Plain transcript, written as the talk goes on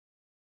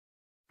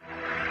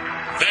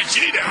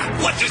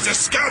Vegeta, what does the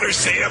scouter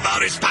say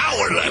about his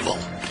power level?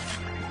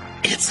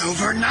 It's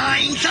over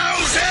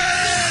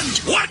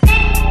 9,000! What?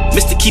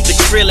 Mr. Keep It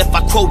Real if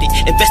I quote it.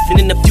 Investing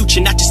in the future,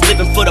 not just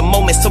living for the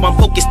moment. So I'm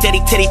focused, steady,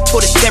 teddy,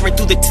 tortoise, staring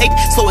through the tape.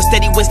 Slow and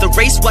steady wins the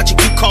race,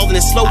 watching you calling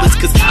it slowest.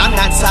 Cause I'm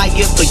not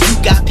tired, but you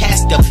got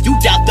past up. You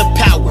doubt the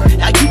power,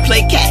 now you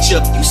play catch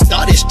up. You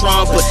started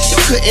strong, but you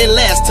couldn't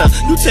last, huh?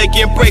 You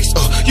taking breaks,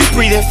 you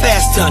breathing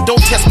fast, huh? Don't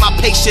test my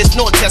patience,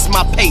 nor test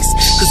my pace.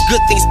 Cause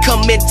good things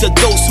come into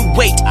those who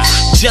wait.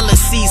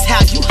 Jealousy's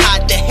how you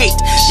hide the hate.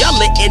 Y'all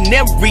letting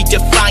them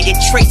redefine your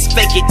traits.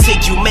 Fake it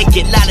till you make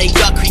it. Lot of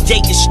y'all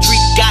create the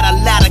street. Got a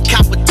lot of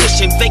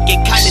competition,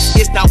 vacant. Kindness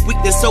is not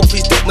weakness, so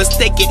please don't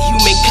mistake it.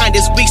 Humankind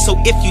is weak, so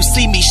if you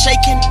see me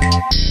shaking,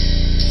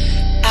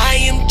 I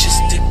am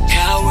just a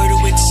coward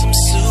with some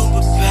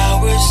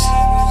superpowers.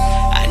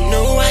 I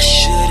know I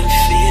shouldn't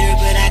fear,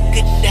 but I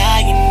could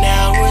die in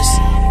hours.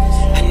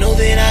 I know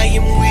that I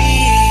am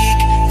weak,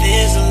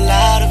 there's a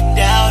lot of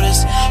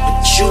doubters,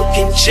 but you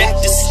can check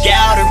the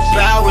scouter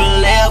power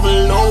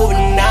level over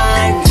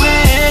 9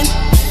 grand.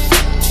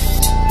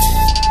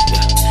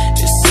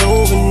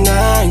 Over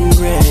 9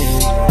 grand.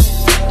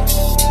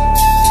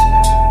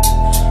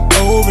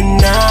 Over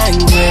 9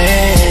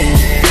 grand.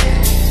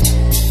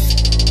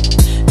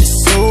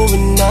 It's over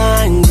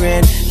 9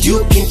 grand.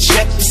 You can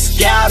check the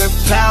scouter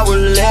power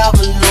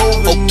level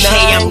over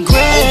 9 grand.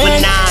 Okay, I'm over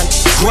 9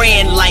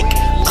 grand, like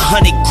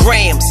 100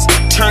 grams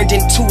turned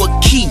into a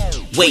key.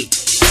 Wait,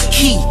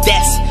 key,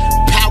 that's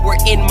power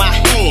in my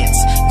hands.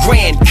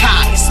 Grand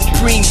Kai,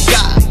 Supreme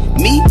God.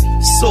 Me?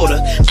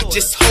 Sorta. I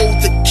just hold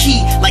the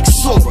key like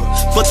Sora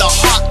for the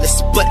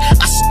heartless, but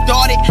I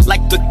started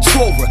like the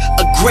Torah,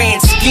 a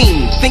grand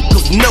scheme. Think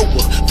of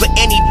Noah for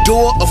any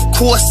door, of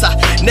course I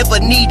never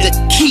need a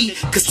key,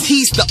 cause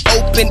he's the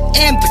open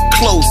and the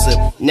closer.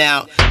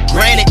 Now,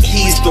 granted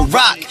he's the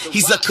rock,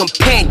 he's a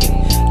companion.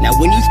 Now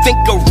when you think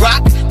of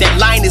rock, that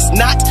line is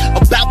not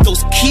about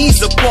those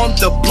keys up on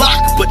the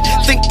block, but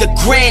think the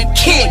Grand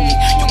Canyon.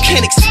 You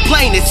can't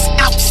explain, it's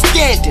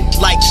outstanding.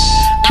 Like,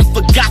 I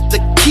forgot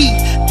the key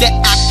that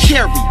I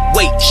carry.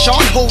 Wait,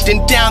 Sean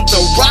holding down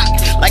the rock,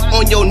 like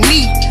on your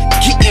knee,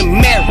 getting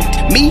married.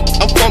 Me,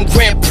 I'm from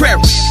Grand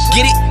Prairie.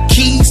 Get it?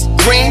 Keys,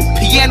 grand,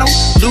 piano,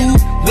 Lou,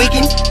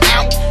 Wiggin,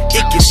 out,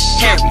 it gets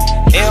hairy.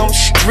 Elm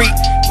Street,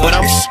 but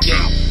I'm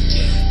scared.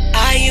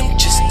 I am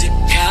just a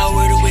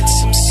coward with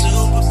some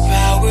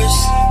superpowers.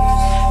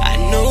 I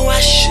know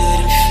I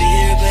shouldn't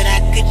fear, but I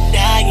could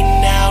die in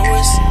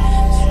hours.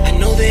 I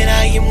know that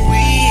I am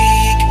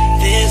weak,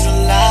 there's a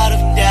lot of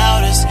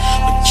doubters,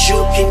 but you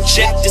can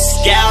check the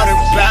scouter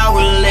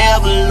power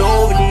level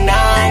over 9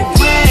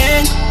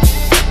 grand.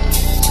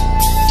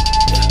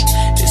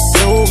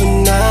 It's over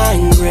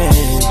 9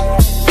 grand.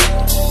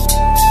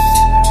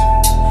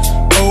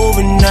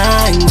 Over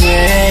 9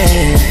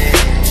 grand.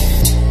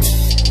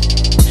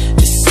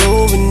 It's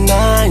over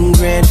 9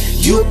 grand.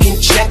 You can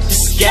check the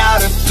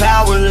scouter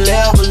power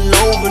level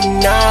over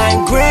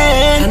 9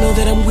 grand. I know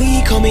that I'm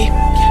weak, homie,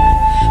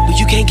 but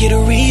you can't get a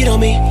read on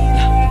me.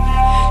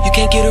 You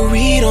can't get a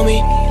read on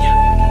me.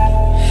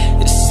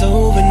 It's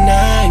over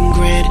 9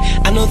 grand.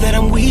 I know that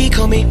I'm weak,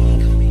 homie,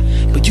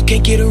 but you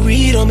can't get a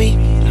read on me.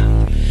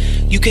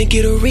 You can't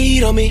get a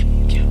read on me.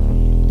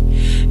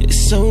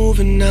 It's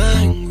over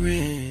 9 grand.